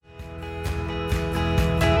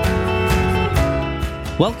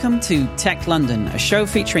Welcome to Tech London, a show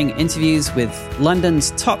featuring interviews with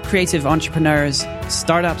London's top creative entrepreneurs,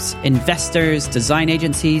 startups, investors, design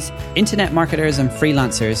agencies, internet marketers and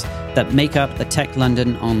freelancers that make up the Tech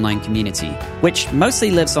London online community, which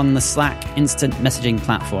mostly lives on the Slack instant messaging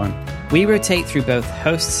platform. We rotate through both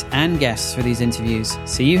hosts and guests for these interviews,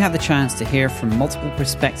 so you have the chance to hear from multiple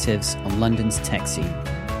perspectives on London's tech scene.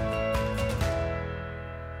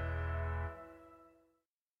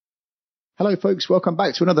 Hello, folks. Welcome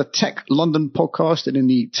back to another Tech London podcast. And in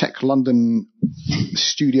the Tech London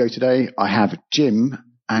studio today, I have Jim.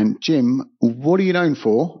 And Jim, what are you known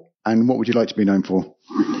for? And what would you like to be known for?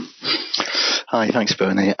 Hi, thanks,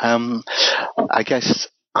 Bernie. I guess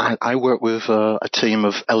I work with a team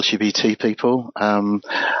of LGBT people.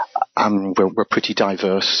 And we're pretty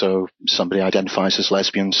diverse, so somebody identifies as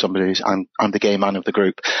lesbian, I'm the gay man of the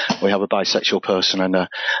group. We have a bisexual person and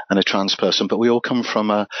a trans person, but we all come from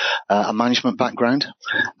a management background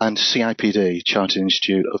and CIPD, Chartered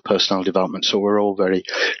Institute of Personnel Development, so we're all very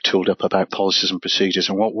tooled up about policies and procedures,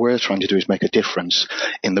 and what we're trying to do is make a difference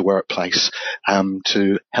in the workplace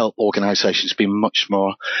to help organisations be much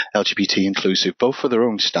more LGBT inclusive, both for their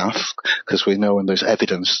own staff, because we know and there's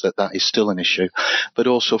evidence that is still an issue, but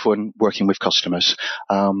also for working with customers,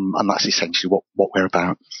 and that's essentially what we're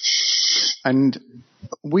about. And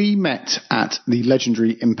we met at the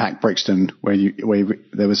legendary Impact Brixton, where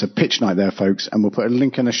there was a pitch night there, folks, and we'll put a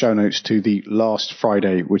link in the show notes to the last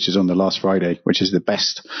Friday, which is on the last Friday, which is the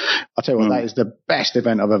best. I'll tell you what, that is the best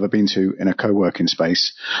event I've ever been to in a co-working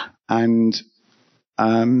space. And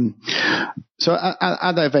so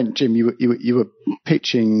at that event, Jim, you were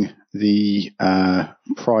pitching the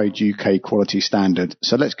Pride UK quality standard.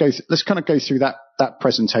 So let's kind of go through that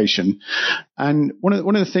presentation. And one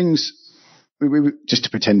of the things we just to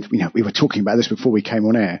pretend, we were talking about this before we came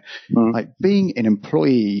on air, like being an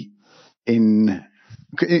employee in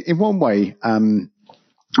one way, kind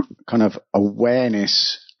of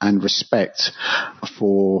awareness and respect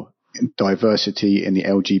for diversity in the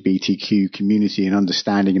LGBTQ community and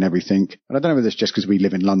understanding and everything. And I don't know whether it's just because we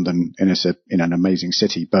live in London and it's in an amazing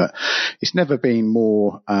city, but it's never been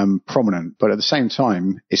more prominent. But at the same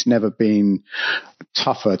time, it's never been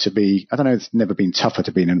tougher to be. I don't know. It's never been tougher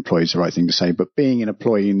to be an employee is the right thing to say. But being an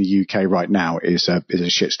employee in the UK right now is a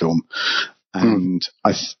shitstorm. And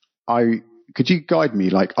I could you guide me?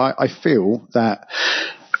 Like I feel that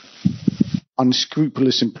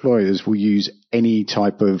unscrupulous employers will use any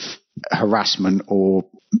type of harassment or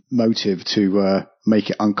motive to make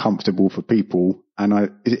it uncomfortable for people.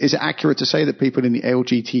 And is it accurate to say that people in the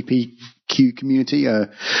LGBTQ community are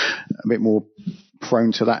a bit more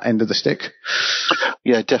prone to that end of the stick?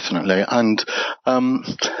 Yeah, definitely. And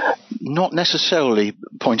not necessarily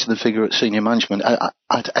pointing the finger at senior management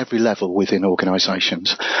at every level within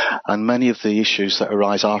organisations. And many of the issues that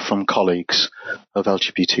arise are from colleagues of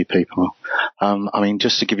LGBT people.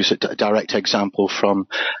 Just to give you a direct example from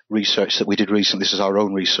research that we did recently, this is our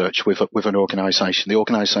own research with an organisation. The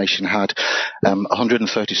organisation had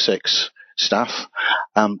 136 staff.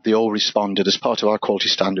 They all responded as part of our quality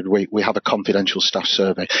standard. We have a confidential staff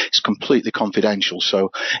survey. It's completely confidential,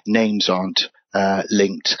 so names aren't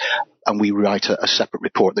linked. And we write a separate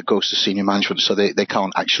report that goes to senior management, so they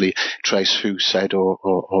can't actually trace who said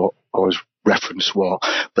or has referenced what.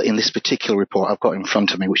 But in this particular report I've got in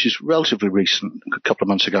front of me, which is relatively recent, a couple of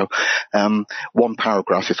months ago, one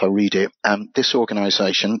paragraph, if I read it, this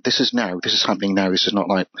organisation, this is happening now, this is not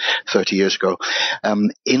like 30 years ago,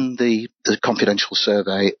 in the confidential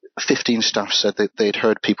survey, 15 staff said that they'd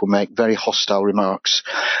heard people make very hostile remarks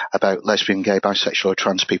about lesbian, gay, bisexual or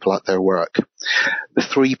trans people at their work. The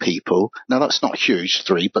 3 people, now that's not huge,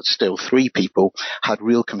 3, but still 3 people had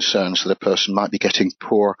real concerns that a person might be getting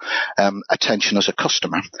poor attention as a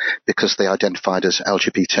customer because they identified as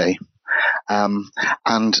LGBT.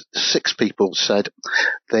 And 6 people said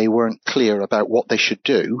they weren't clear about what they should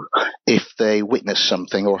do if they witnessed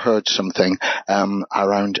something or heard something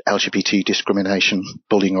around LGBT discrimination,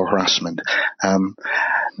 bullying or harassment.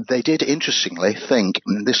 They did, interestingly, think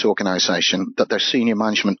in this organisation that their senior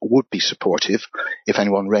management would be supportive if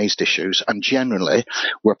anyone raised issues, and generally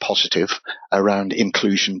were positive around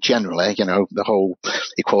inclusion generally, the whole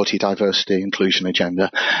equality, diversity, inclusion agenda.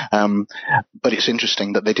 But it's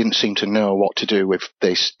interesting that they didn't seem to know what to do if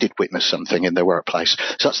they did witness something in their workplace.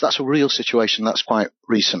 So that's a real situation. That's quite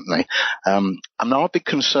recently. And our big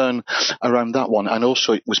concern around that one, and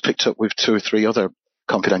also it was picked up with 2 or 3 other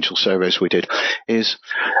confidential surveys we did, is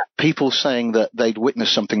people saying that they'd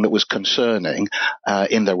witnessed something that was concerning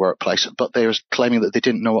in their workplace, but they're claiming that they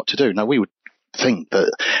didn't know what to do. Now, we would think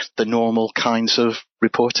that the normal kinds of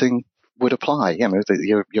reporting would apply.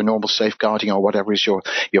 Your normal safeguarding or whatever is your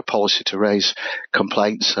policy to raise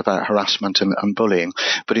complaints about harassment and bullying.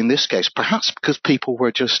 But in this case, perhaps because people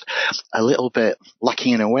were just a little bit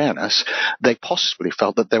lacking in awareness, they possibly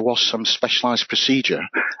felt that there was some specialised procedure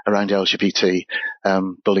around LGBT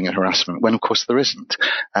bullying and harassment, when of course there isn't.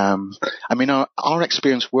 Our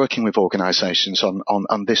experience working with organisations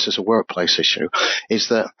on this as a workplace issue is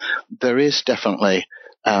that there is definitely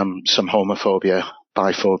some homophobia,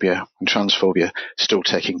 biphobia and transphobia still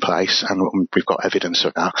taking place, and we've got evidence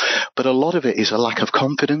of that. But a lot of it is a lack of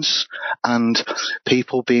confidence and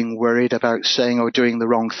people being worried about saying or doing the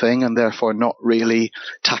wrong thing and therefore not really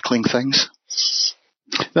tackling things.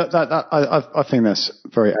 I think that's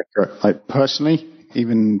very accurate. Like personally,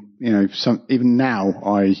 even now,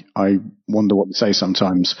 I wonder what to say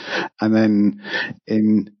sometimes. And then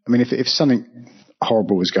if something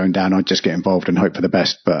horrible was going down, I'd just get involved and hope for the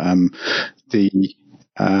best. But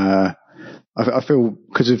I feel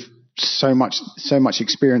because of so much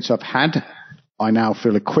experience I've had, I now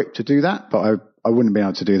feel equipped to do that. But I wouldn't be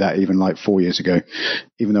able to do that even like 4 years ago,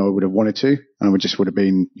 even though I would have wanted to, and I would have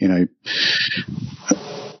been,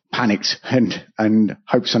 panicked and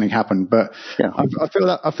hope something happened. But yeah,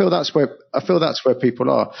 I feel that's where people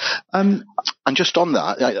are. And just on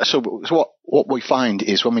that, so what we find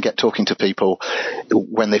is when we get talking to people,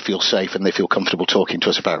 when they feel safe and they feel comfortable talking to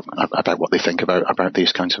us about what they think about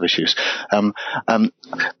these kinds of issues,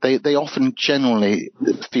 they often generally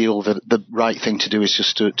feel that the right thing to do is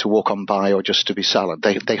just to walk on by or just to be silent.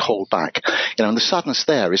 They hold back, and the sadness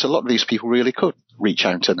there is a lot of these people really could reach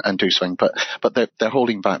out and do something, but they're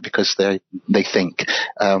holding back because they think,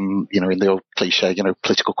 in the old cliche,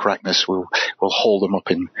 political correctness will hold them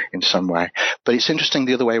up in some way. But it's interesting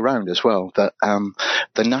the other way around as well, that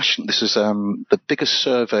this is the biggest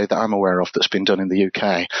survey that I'm aware of that's been done in the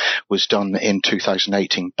UK was done in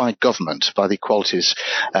 2018 by government, by the Equalities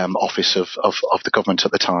Office of the government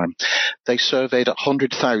at the time. They surveyed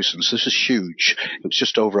 100,000, so this is huge. It was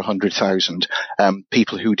just over 100,000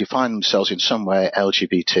 people who define themselves in some way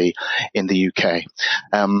LGBT in the UK.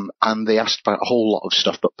 And they asked about a whole lot of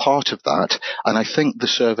stuff, but part of that, and I think the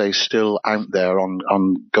survey is still out there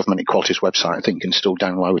on Government Equality's website. I think you can still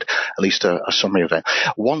download at least a summary of it.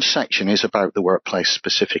 One section is about the workplace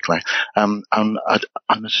specifically. And an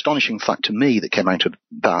astonishing fact to me that came out of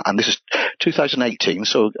that, and this is 2018,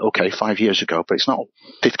 so okay, 5 years ago, but it's not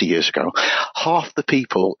 50 years ago. Half the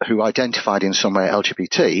people who identified in some way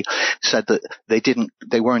LGBT said that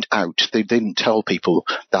they weren't out. They didn't tell people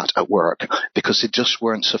that at work because they just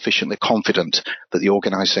weren't sufficiently confident that the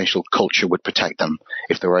organisational culture would protect them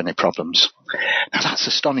if there were any problems. Now that's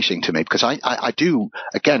astonishing to me because I do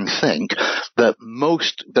again think that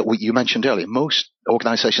you mentioned earlier, most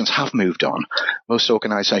organisations have moved on. Most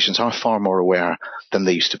organisations are far more aware than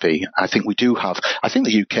they used to be. I think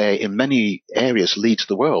the UK in many areas leads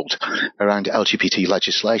the world around LGBT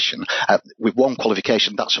legislation. With one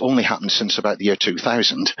qualification, that's only happened since about the year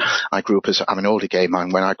 2000. I'm an older gay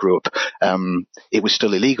man. When I grew up, it was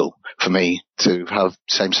still illegal for me to have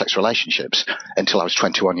same-sex relationships until I was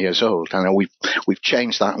 21 years old. I know we've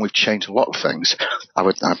changed that, and we've changed a lot of things. I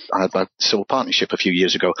had a civil partnership a few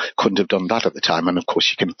years ago. Couldn't have done that at the time, and of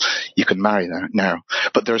course you can marry that now.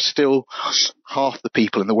 But there are still half the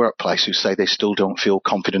people in the workplace who say they still don't feel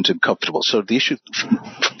confident and comfortable. So the issue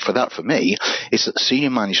for me is that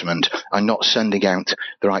senior management are not sending out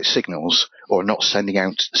the right signals, or not sending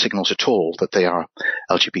out signals at all that they are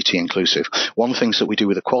LGBT inclusive. One of the things that we do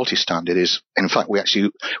with the quality standard is, in fact, we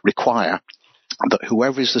actually require that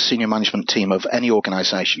whoever is the senior management team of any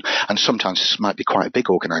organisation, and sometimes this might be quite a big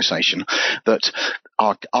organisation, that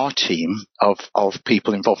our team of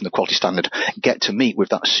people involved in the quality standard get to meet with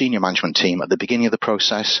that senior management team at the beginning of the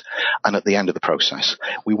process and at the end of the process.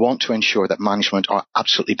 We want to ensure that management are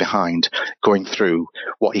absolutely behind going through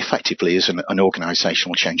what effectively is an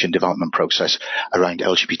organisational change and development process around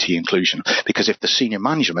LGBT inclusion. Because if the senior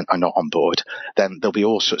management are not on board, then there'll be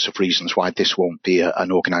all sorts of reasons why this won't be an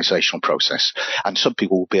organisational process. And some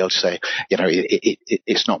people will be able to say,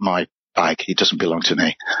 it's not my bag, it doesn't belong to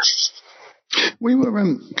me. We were,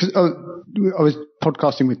 because I was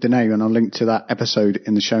podcasting with Danae, and I'll link to that episode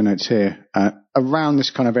in the show notes here, around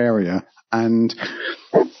this kind of area. And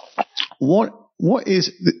what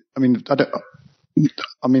is, I mean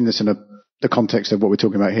this in the context of what we're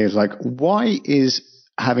talking about here, is like, why is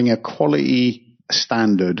having a quality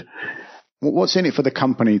standard, what's in it for the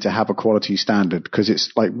company to have a quality standard? Because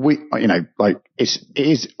it's like, it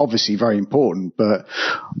is obviously very important, but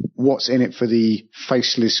what's in it for the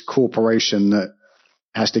faceless corporation that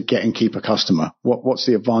has to get and keep a customer? What's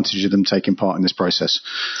the advantage of them taking part in this process?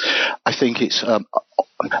 I think it's,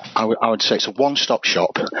 I would say it's a one-stop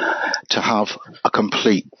shop to have a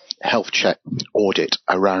complete health check audit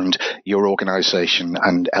around your organisation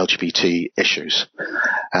and LGBT issues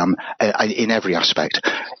in every aspect.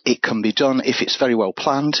 It can be done if it's very well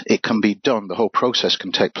planned. It can be done. The whole process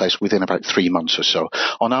can take place within about 3 months or so.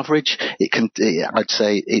 On average, I'd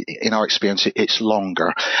say in our experience, it's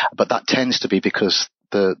longer, but that tends to be because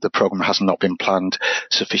the program has not been planned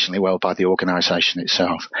sufficiently well by the organisation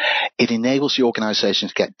itself. It enables the organisation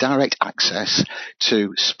to get direct access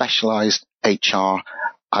to specialised HR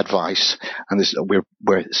advice, and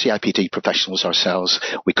we're CIPD professionals ourselves.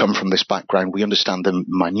 We come from this background. We understand the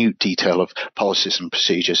minute detail of policies and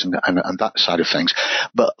procedures and that side of things,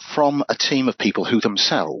 but from a team of people who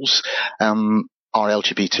themselves are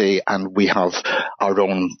LGBT, and we have our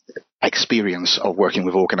own experience of working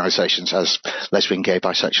with organisations as lesbian, gay,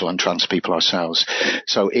 bisexual and trans people ourselves.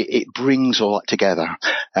 So it brings all that together.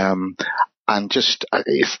 And just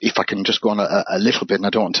if I can just go on a little bit, and I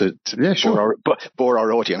don't want to bore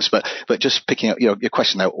our audience, but just picking up your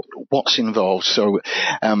question now, what's involved? So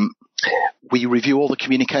we review all the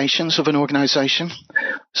communications of an organisation.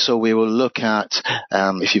 So we will look at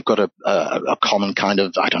if you've got a common kind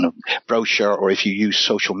of, brochure, or if you use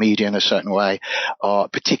social media in a certain way, or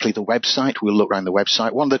particularly the website. We'll look around the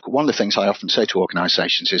website. One of the things I often say to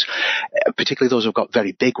organisations is, particularly those who've got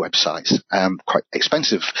very big websites, quite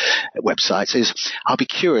expensive websites, is I'll be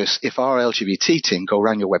curious if our LGBT team go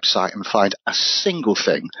around your website and find a single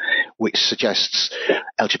thing which suggests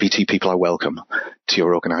LGBT people are welcome to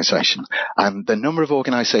your organisation. And the number of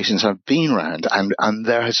organisations I've been around, and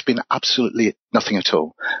there has been absolutely nothing at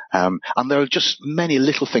all. And there are just many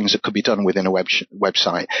little things that could be done within a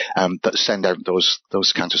website that send out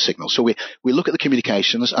those kinds of signals. So we look at the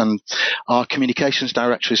communications, and our communications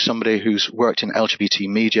director is somebody who's worked in LGBT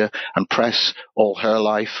media and press all her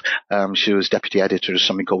life. She was deputy editor of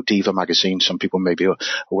something called Diva magazine. Some people may be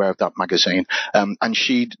aware of that magazine. And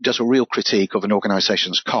she does a real critique of an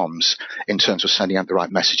organisation's comms in terms of sending out the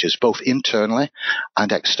right messages, both internally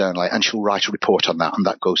and externally. And she'll write a report on that, and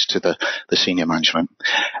that goes to the senior management.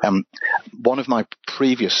 One of my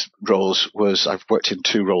previous roles was, I've worked in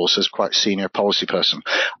 2 roles as quite senior policy person.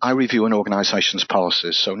 I review an organisation's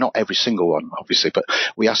policies, so not every single one, obviously, but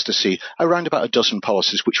we ask to see around about a dozen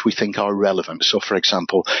policies which we think are relevant. So, for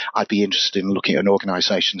example, I'd be interested in looking at an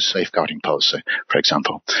organisation's safeguarding policy, for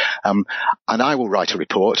example. And I will write a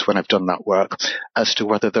report when I've done that work as to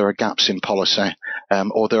whether there are gaps in policy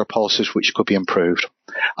or there are policies which could be improved.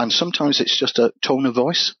 And sometimes it's just a tone of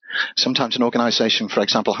voice. Sometimes an organisation, for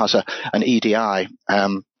example, has an EDI,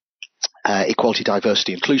 equality,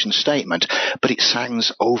 diversity, inclusion statement, but it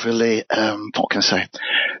sounds overly,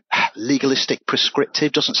 legalistic,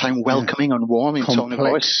 prescriptive, doesn't sound welcoming and warm in tone of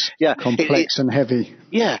voice. Yeah. Complex and heavy.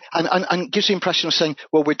 Yeah, and gives the impression of saying,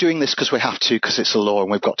 well, we're doing this because we have to, because it's a law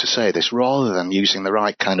and we've got to say this, rather than using the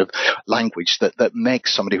right kind of language that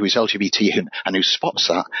makes somebody who's LGBT and who spots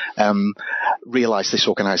that realise this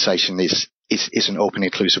organisation is an open,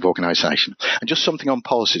 inclusive organisation. And just something on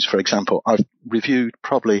policies, for example, I've reviewed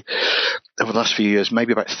probably over the last few years,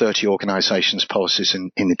 maybe about 30 organisations' policies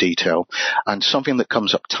in the detail. And something that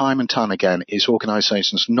comes up time and time again is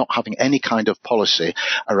organisations not having any kind of policy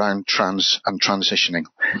around trans and transitioning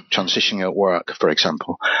at work, for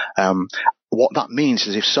example. What that means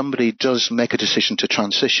is if somebody does make a decision to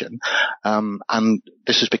transition, and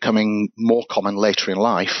this is becoming more common later in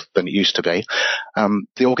life than it used to be,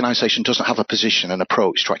 the organisation doesn't have a position and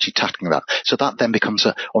approach to actually tackling that. So that then becomes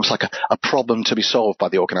almost like a problem to be solved by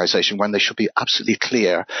the organisation, when there should be absolutely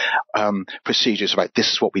clear procedures about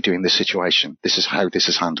this is what we do in this situation, this is how this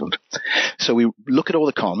is handled. So we look at all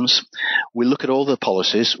the comms, we look at all the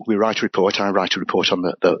policies, we write a report, I write a report on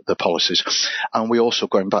the policies, and we also,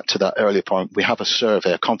 going back to that earlier point, we have a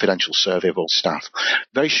survey, a confidential survey of all staff.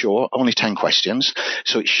 Very short, only 10 questions,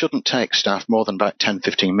 so it shouldn't take staff more than about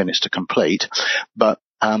 10-15 minutes to complete, but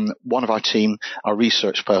one of our team, our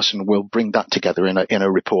research person, will bring that together in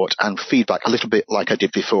a report and feedback, a little bit like I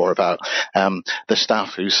did before about the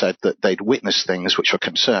staff who said that they'd witnessed things which were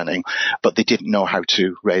concerning, but they didn't know how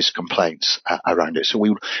to raise complaints around it. So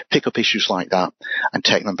we pick up issues like that and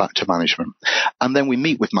take them back to management. And then we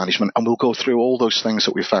meet with management and we'll go through all those things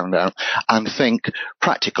that we found out and think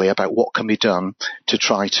practically about what can be done to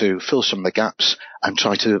try to fill some of the gaps and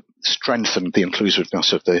try to strengthen the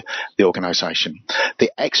inclusiveness of the organisation.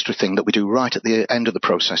 The extra thing that we do right at the end of the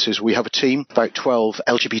process is we have a team, about 12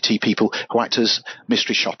 LGBT people who act as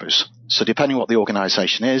mystery shoppers. So depending on what the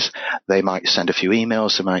organisation is, they might send a few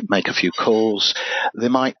emails, they might make a few calls, they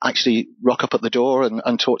might actually rock up at the door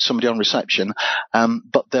and talk to somebody on reception,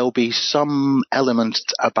 but there'll be some element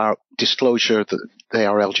about disclosure that they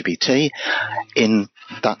are LGBT in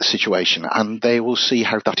that situation, and they will see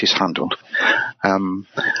how that is handled.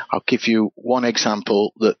 I'll give you one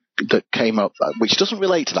example that came up, which doesn't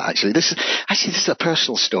relate to that actually. This is a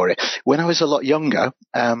personal story. When I was a lot younger,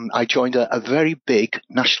 I joined a very big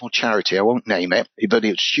national charity. I won't name it, but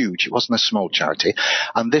it was huge. It wasn't a small charity.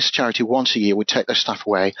 And this charity once a year would take their staff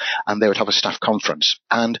away and they would have a staff conference.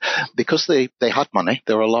 And because they had money,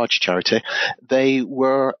 they were a large charity, they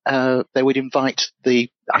would invite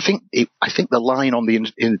I think the line on the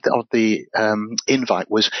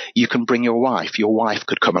invite was, "You can bring your wife. Your wife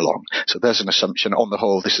could come along." So there's an assumption. On the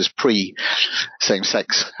whole, this is pre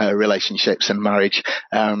same-sex relationships and marriage.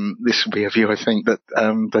 This would be a view, I think,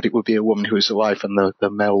 that it would be a woman who is the wife and the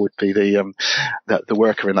male would be the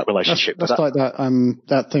worker in that relationship. That's like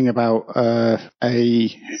that thing about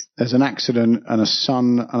there's an accident and a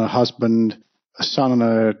son and a husband. A son and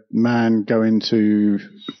a man go into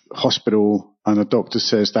hospital and the doctor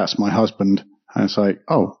says, "That's my husband." And it's like,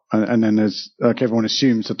 oh, and then there's like everyone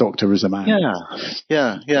assumes the doctor is a man.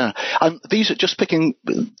 Yeah. And these are just picking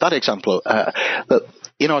that example. That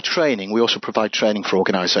in our training, we also provide training for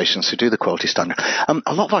organisations to do the quality standard.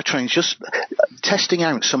 A lot of our training is just testing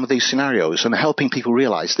out some of these scenarios and helping people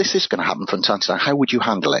realise this is going to happen from time to time. How would you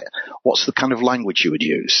handle it? What's the kind of language you would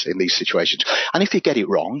use in these situations? And if you get it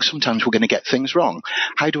wrong, sometimes we're going to get things wrong.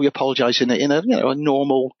 How do we apologise in a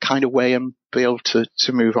normal kind of way and be able to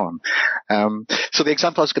move on? So the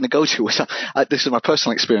example I was going to go to was, this is my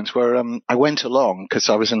personal experience, where I went along, because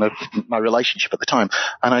I was in my relationship at the time,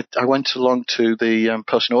 and I went along to the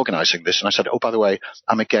person organising this, and I said, "Oh, by the way,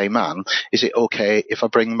 I'm a gay man. Is it okay if I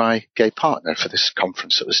bring my gay partner for this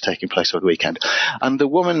conference that was taking place over the weekend?" And the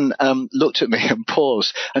woman looked at me and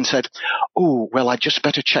paused and said, "Oh, well, I just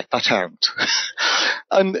better check that out."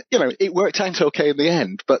 And, it worked out okay in the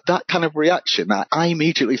end, but that kind of reaction, I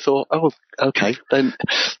immediately thought, oh, okay, then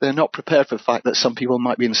they're not prepared for the fact that some people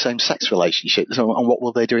might be in the same sex relationship, and what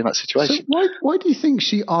will they do in that situation? So why do you think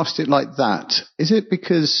she asked it like that? Is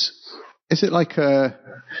it like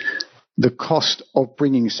the cost of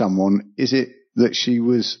bringing someone? Is it that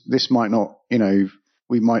this might not,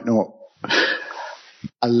 we might not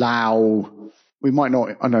allow... We might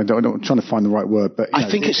not. I know. I'm trying to find the right word, but I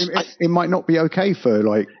think it might not be okay for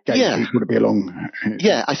gay people to be along.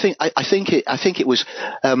 Yeah, I think it was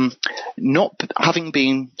not having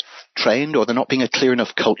been trained, or there not being a clear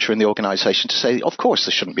enough culture in the organisation to say, of course,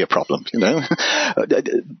 there shouldn't be a problem.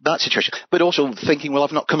 That situation. But also thinking, well,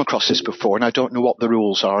 I've not come across this before, and I don't know what the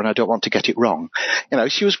rules are, and I don't want to get it wrong.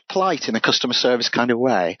 She was polite in a customer service kind of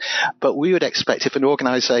way, but we would expect if an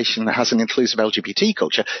organisation has an inclusive LGBT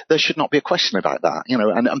culture, there should not be a question about that,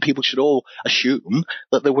 and people should all assume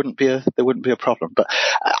that there wouldn't be a problem. But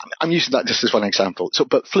I'm using that just as one example. So,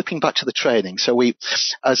 but flipping back to the training,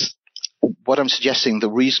 what I'm suggesting,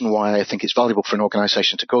 the reason why I think it's valuable for an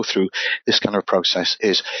organisation to go through this kind of process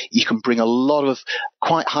is you can bring a lot of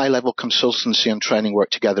quite high-level consultancy and training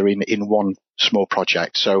work together in one small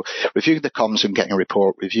project. So reviewing the comms and getting a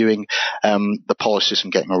report, reviewing the policies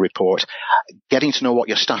and getting a report, getting to know what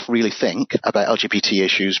your staff really think about LGBT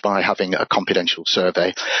issues by having a confidential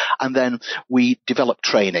survey. And then we develop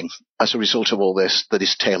training as a result of all this that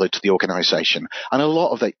is tailored to the organisation. And a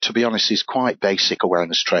lot of it, to be honest, is quite basic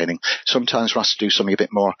awareness training. Sometimes we're asked to do something a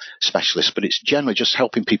bit more specialist, but it's generally just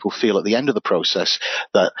helping people feel at the end of the process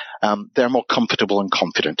that they're more comfortable and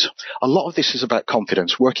confident. A lot of this is about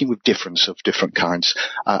confidence, working with different kinds,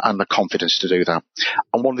 and the confidence to do that.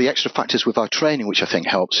 And one of the extra factors with our training, which I think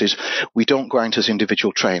helps, is we don't go out as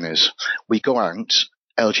individual trainers. We go out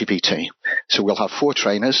LGBT. So we'll have 4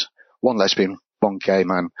 trainers, 1 lesbian, 1 gay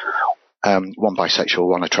man, 1 bisexual,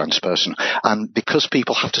 1 a trans person. And because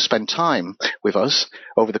people have to spend time with us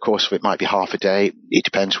over the course of, it might be half a day, it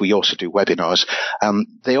depends, we also do webinars,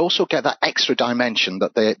 they also get that extra dimension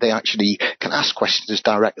that they actually can ask questions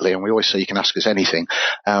directly, and we always say you can ask us anything,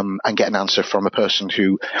 and get an answer from a person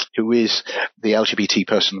who is the LGBT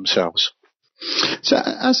person themselves. So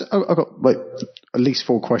I've got at least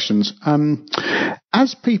 4 questions.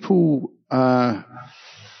 As people...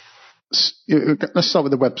 let's start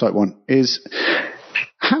with the website one. Is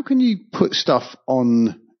how can you put stuff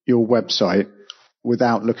on your website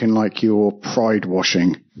without looking like you're pride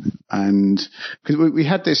washing? And because we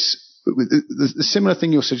had this, the similar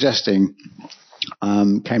thing you're suggesting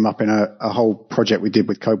came up in a whole project we did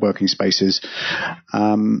with co-working spaces.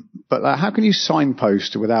 But how can you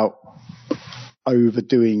signpost without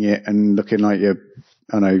overdoing it and looking like you're,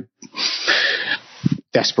 I don't know,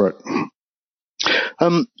 desperate?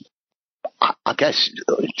 I guess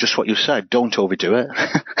just what you said, don't overdo it.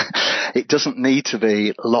 It doesn't need to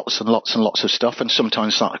be lots and lots and lots of stuff, and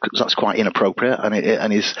sometimes that's quite inappropriate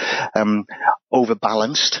and is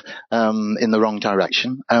overbalanced in the wrong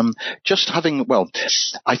direction. Just having,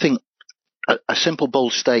 I think a simple,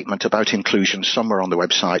 bold statement about inclusion somewhere on the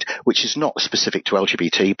website, which is not specific to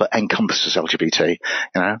LGBT but encompasses LGBT.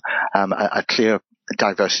 A clear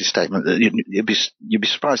diversity statement. You'd be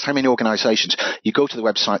surprised how many organisations you go to the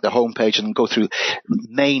website, the homepage, and go through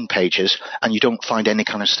main pages, and you don't find any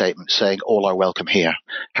kind of statement saying all are welcome here,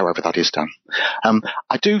 however that is done.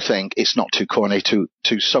 I do think it's not too corny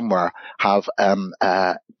to somewhere have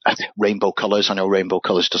rainbow colours. I know rainbow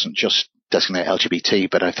colours doesn't just designate LGBT,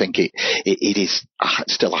 but I think it is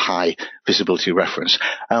still a high visibility reference.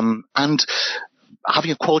 And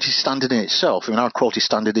having a quality standard in itself, our quality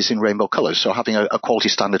standard is in rainbow colours, so having a quality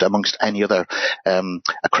standard amongst any other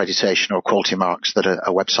accreditation or quality marks that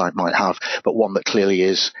a website might have, but one that clearly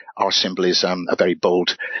is, our symbol is a very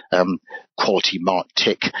bold quality mark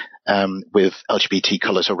tick with LGBT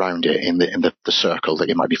colours around it in the circle that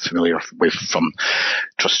you might be familiar with from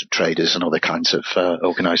trusted traders and other kinds of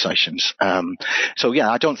organisations.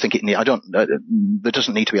 I don't think there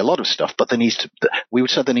doesn't need to be a lot of stuff, but we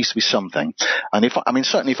would say there needs to be something. And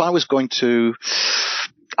certainly if I was going to,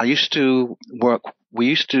 we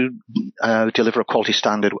used to deliver a quality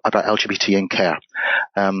standard about LGBT in care.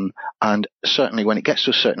 And certainly when it gets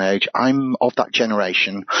to a certain age, I'm of that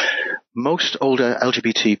generation. Most older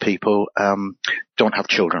LGBT people don't have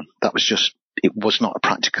children. It was not a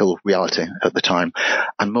practical reality at the time.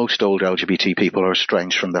 And most older LGBT people are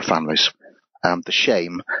estranged from their families. The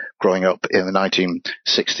shame growing up in the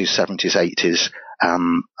 1960s, 70s, 80s,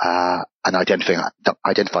 and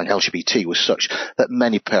identifying LGBT was such that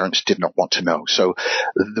many parents did not want to know. So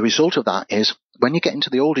the result of that is when you get into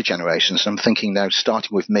the older generations, and I'm thinking now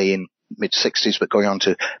starting with me in mid-60s, but going on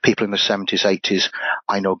to people in the 70s, 80s,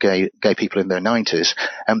 I know gay people in their 90s,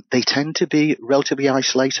 they tend to be relatively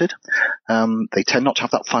isolated. They tend not to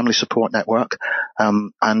have that family support network.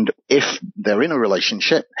 And if they're in a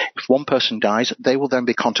relationship, if one person dies, they will then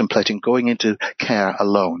be contemplating going into care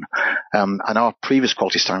alone. And our previous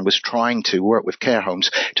quality standard was trying to work with care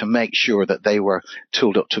homes to make sure that they were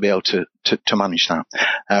tooled up to be able to manage that.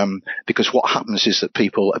 Because what happens is that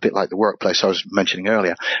people, a bit like the workplace I was mentioning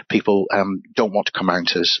earlier, people don't want to come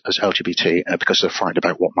out as LGBT because they're frightened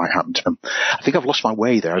about what might happen to them. I think I've lost my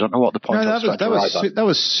way there. I don't know what the point was. That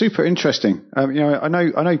was super interesting. I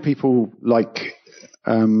know people like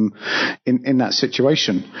in that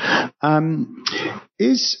situation. I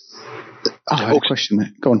had a question there.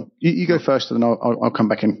 Go on. You go first, and then I'll come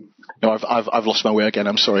back in. No, I've lost my way again.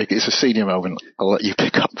 I'm sorry. It's a senior moment. I'll let you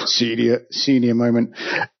pick up. Senior moment.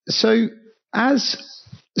 So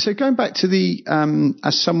going back to the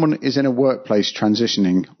as someone is in a workplace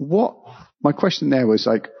transitioning, my question there was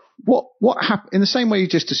like, what happened in the same way you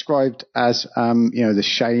just described as the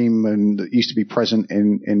shame and that used to be present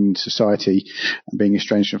in society and being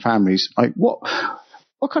estranged from families. Like what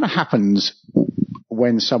kind of happens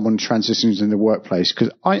when someone transitions in the workplace?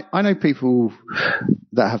 Because I know people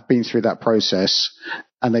that have been through that process,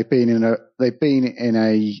 and they've been in a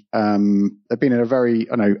very,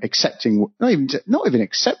 accepting, not even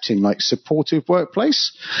accepting, like supportive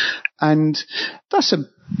workplace. And that's a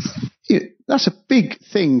big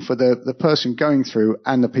thing for the person going through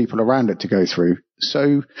and the people around it to go through.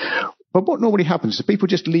 So, but what normally happens? Do people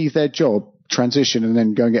just leave their job, transition, and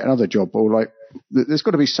then go and get another job? Or like, there's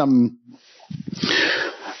got to be some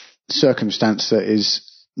circumstance that is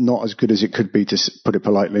not as good as it could be, to put it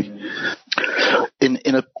politely. In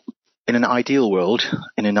an ideal world,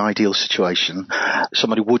 in an ideal situation,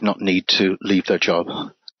 somebody would not need to leave their job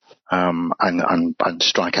and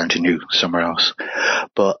strike out anew somewhere else.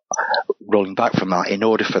 But rolling back from that, in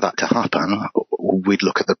order for that to happen, we'd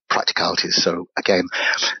look at the practicalities. So again,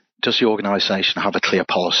 does the organisation have a clear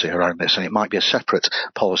policy around this? And it might be a separate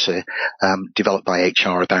policy developed by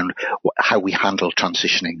HR about how we handle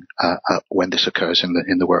transitioning when this occurs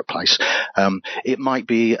in the workplace. It might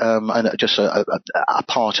be just a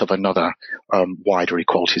part of another wider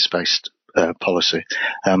equalities-based policy.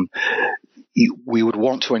 we would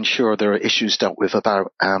want to ensure there are issues dealt with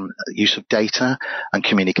about use of data and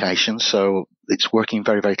communication. So it's working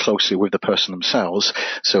very, very closely with the person themselves.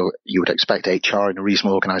 So you would expect HR in a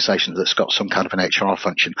reasonable organisation that's got some kind of an HR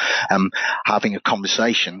function, having a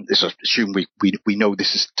conversation. Assume we know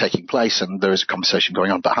this is taking place and there is a conversation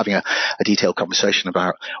going on, but having a detailed conversation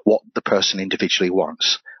about what the person individually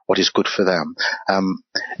wants, what is good for them.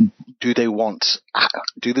 Do they want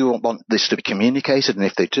this to be communicated? And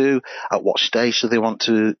if they do, at what stage do they want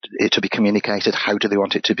it to be communicated? How do they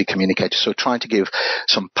want it to be communicated? So trying to give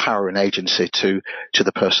some power and agency to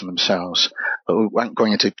the person themselves. But we won't go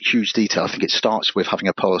into huge detail. I think it starts with having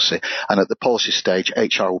a policy. And at the policy stage,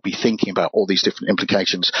 HR will be thinking about all these different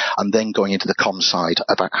implications and then going into the comms side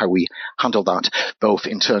about how we handle that, both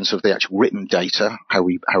in terms of the actual written data, how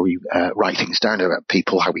we write things down about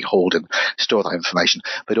people, how we hold and store that information,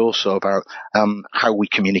 but also about how we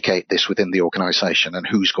communicate this within the organisation and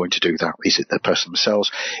who's going to do that. Is it the person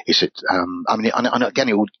themselves? Is it? And again,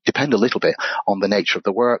 it will depend a little bit on the nature of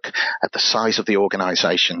the work, at the size of the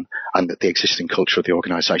organisation, and the existing culture of the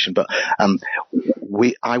organisation. But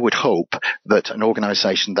I would hope that an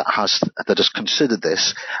organisation that has considered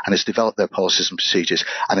this and has developed their policies and procedures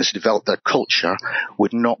and has developed their culture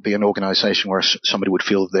would not be an organisation where somebody would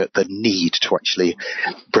feel the need to actually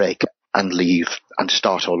break and leave and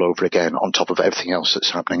start all over again on top of everything else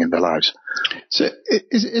that's happening in their lives. So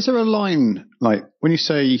is there a line, like when you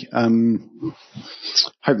say,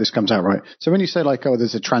 hope this comes out right. So when you say like, oh,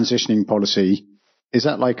 there's a transitioning policy, is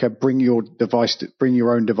that like a bring your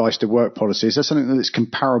own device to work policy? Is that something that's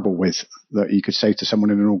comparable with that you could say to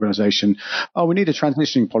someone in an organization, oh, we need a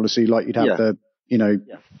transitioning policy like you'd have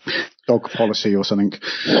dog policy or something?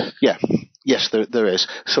 Yeah. Yes, there is.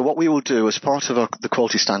 So what we will do as part of the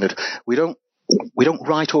quality standard, we don't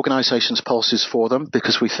write organisations' policies for them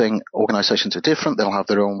because we think organisations are different. They'll have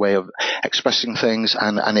their own way of expressing things,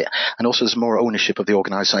 and also there's more ownership of the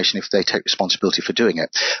organisation if they take responsibility for doing it.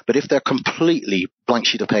 But if they're completely blank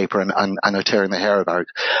sheet of paper and are tearing their hair about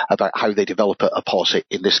how they develop a policy,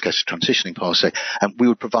 in this case a transitioning policy, we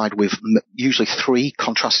would provide with usually 3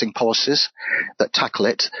 contrasting policies that tackle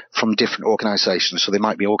it from different organisations. So they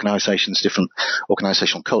might be organisations, different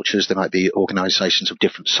organisational cultures. They might be organisations of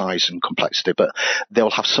different size and complexity, but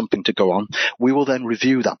they'll have something to go on. We will then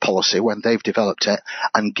review that policy when they've developed it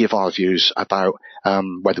and give our views about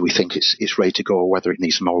whether we think it's ready to go or whether it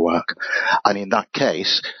needs more work. And in that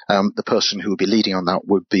case, the person who would be leading on that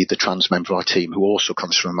would be the trans member of our team, who also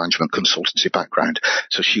comes from a management consultancy background.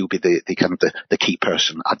 So she'll be the kind of the key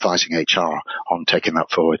person advising HR on taking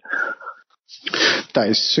that forward. That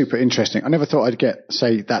is super interesting. I never thought I'd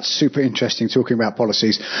say that's super interesting talking about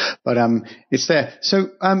policies, but it's there.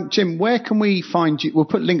 So, Jim, where can we find you? We'll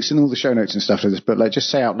put links in all the show notes and stuff to this, but like just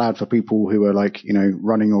say out loud for people who are like,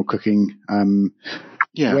 running or cooking.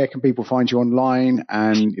 Where can people find you online?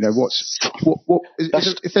 And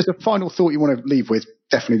if there's a final thought you want to leave with,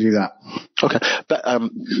 definitely do that. Okay. But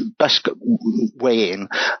best way in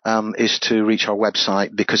is to reach our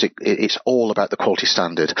website because it's all about the quality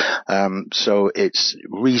standard. So it's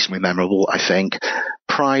reasonably memorable, I think.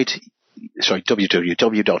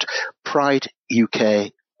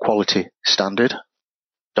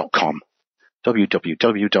 www.prideukqualitystandard.com.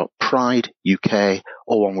 www.prideuk,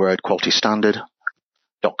 all one word, quality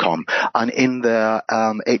standard.com. And in there,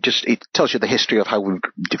 it tells you the history of how we've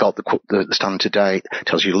developed the standard today. It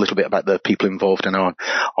tells you a little bit about the people involved in our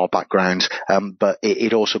backgrounds. But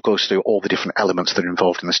it also goes through all the different elements that are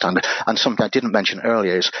involved in the standard. And something I didn't mention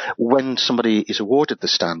earlier is when somebody is awarded the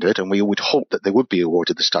standard, and we would hope that they would be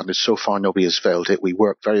awarded the standard. So far, nobody has failed it. We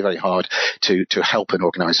work very, very hard to help an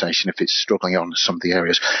organisation if it's struggling on some of the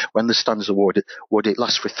areas. When the standard is awarded, it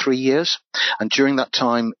lasts for 3 years. And during that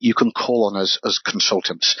time, you can call on us as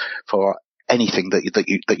consultants for anything that you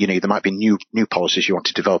need. There might be new policies you want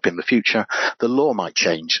to develop in the future. The law might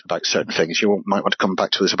change about certain things. You might want to come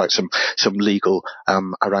back to us about some legal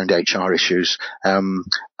around HR issues. And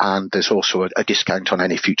there's also a discount on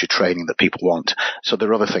any future training that people want. So there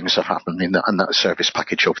are other things that happen in that service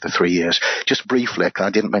package over the 3 years. Just briefly, I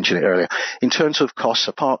didn't mention it earlier. In terms of costs,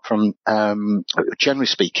 apart from generally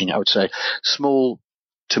speaking, I would say small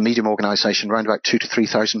to medium organisation around about £2,000 to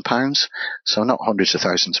 £3,000, so not hundreds of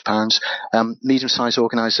thousands of pounds. Medium-sized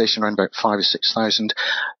organisation around about 5,000 or 6,000.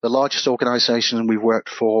 The largest organisation we worked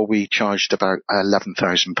for, we charged about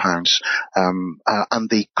 £11,000, and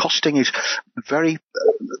the costing is very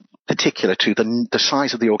particular to the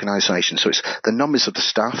size of the organisation. So it's the numbers of the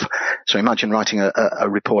staff. So imagine writing a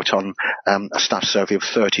report on a staff survey of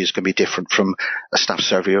 30 is going to be different from a staff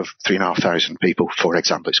survey of 3,500 people, for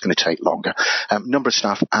example. It's going to take longer. Number of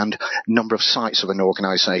staff and number of sites of an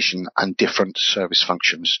organisation and different service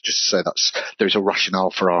functions. Just so there's a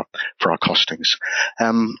rationale for our costings.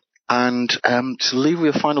 And to leave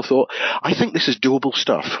with a final thought, I think this is doable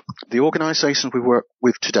stuff. The organisations we work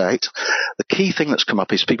with to date, the key thing that's come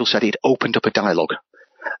up is people said it opened up a dialogue.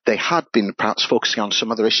 They had been perhaps focusing on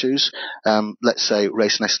some other issues, let's say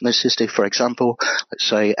race and ethnicity, for example, let's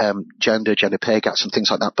say gender pay gaps and things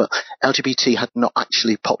like that, but LGBT had not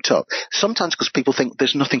actually popped up. Sometimes because people think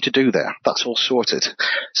there's nothing to do there. That's all sorted.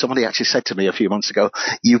 Somebody actually said to me a few months ago,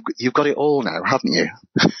 you've got it all now, haven't you?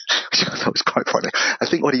 Which I thought was quite funny. I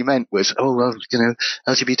think what he meant was, oh, well,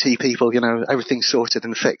 LGBT people, everything's sorted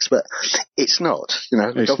and fixed, but it's not.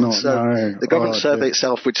 The government survey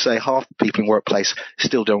itself would say half the people in workplace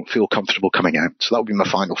still don't feel comfortable coming out. So that would be my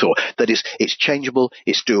final thought. That is, it's changeable,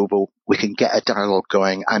 it's doable, we can get a dialogue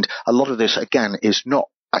going, and a lot of this, again, is not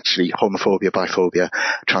actually homophobia, biphobia,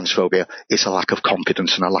 transphobia. It's a lack of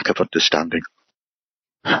confidence and a lack of understanding.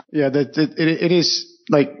 Yeah, it is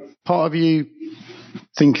like part of you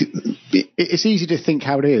think it's easy to think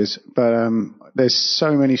how it is, but there's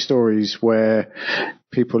so many stories where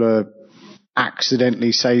people are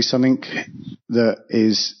accidentally say something that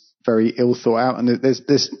is very ill thought out, and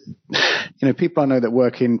there's people I know that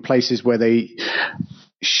work in places where they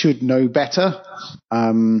should know better,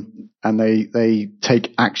 and they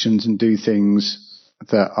take actions and do things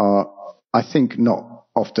that are, I think, not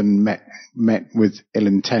often met with ill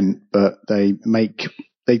intent, but they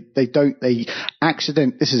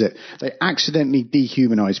accidentally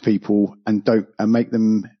dehumanize people and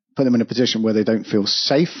put them in a position where they don't feel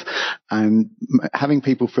safe, and having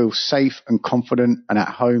people feel safe and confident and at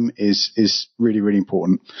home is really, really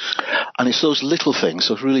important. And it's those little things,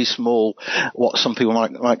 those really small, what some people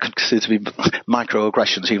might consider to be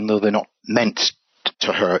microaggressions, even though they're not meant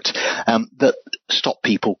to hurt, that stop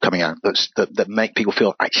people coming out, that make people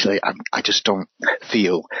feel, actually, I just don't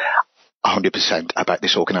feel 100% about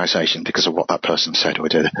this organisation because of what that person said or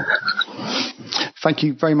did. Thank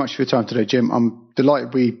you very much for your time today, Jim. I'm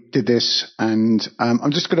delighted we did this, and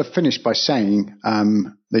I'm just going to finish by saying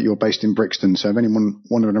that you're based in Brixton. So if anyone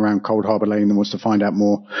wandering around Cold Harbour Lane and wants to find out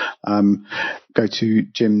more, go to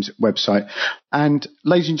Jim's website. And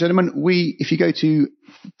ladies and gentlemen, if you go to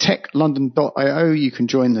techlondon.io, you can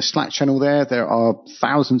join the Slack channel there. There are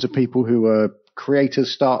thousands of people who are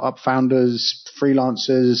creators, startup founders,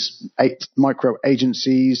 freelancers, micro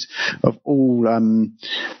agencies of all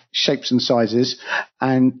shapes and sizes.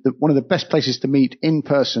 And one of the best places to meet in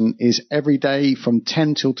person is every day from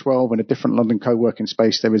 10 till 12 in a different London co-working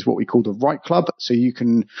space. There is what we call the Write Club. So you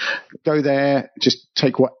can go there, just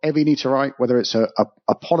take whatever you need to write, whether it's a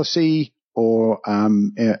policy or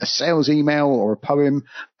a sales email or a poem,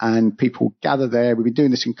 and people gather there. We've been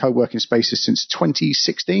doing this in co-working spaces since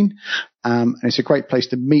 2016, and it's a great place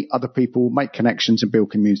to meet other people, make connections, and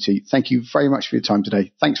build community. Thank you very much for your time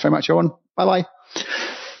today. Thanks very much, everyone. Bye-bye.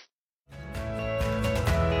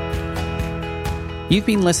 You've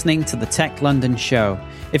been listening to the Tech London Show.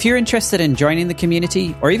 If you're interested in joining the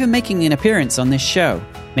community or even making an appearance on this show,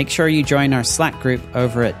 make sure you join our Slack group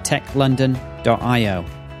over at techlondon.io.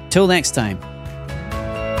 Till next time.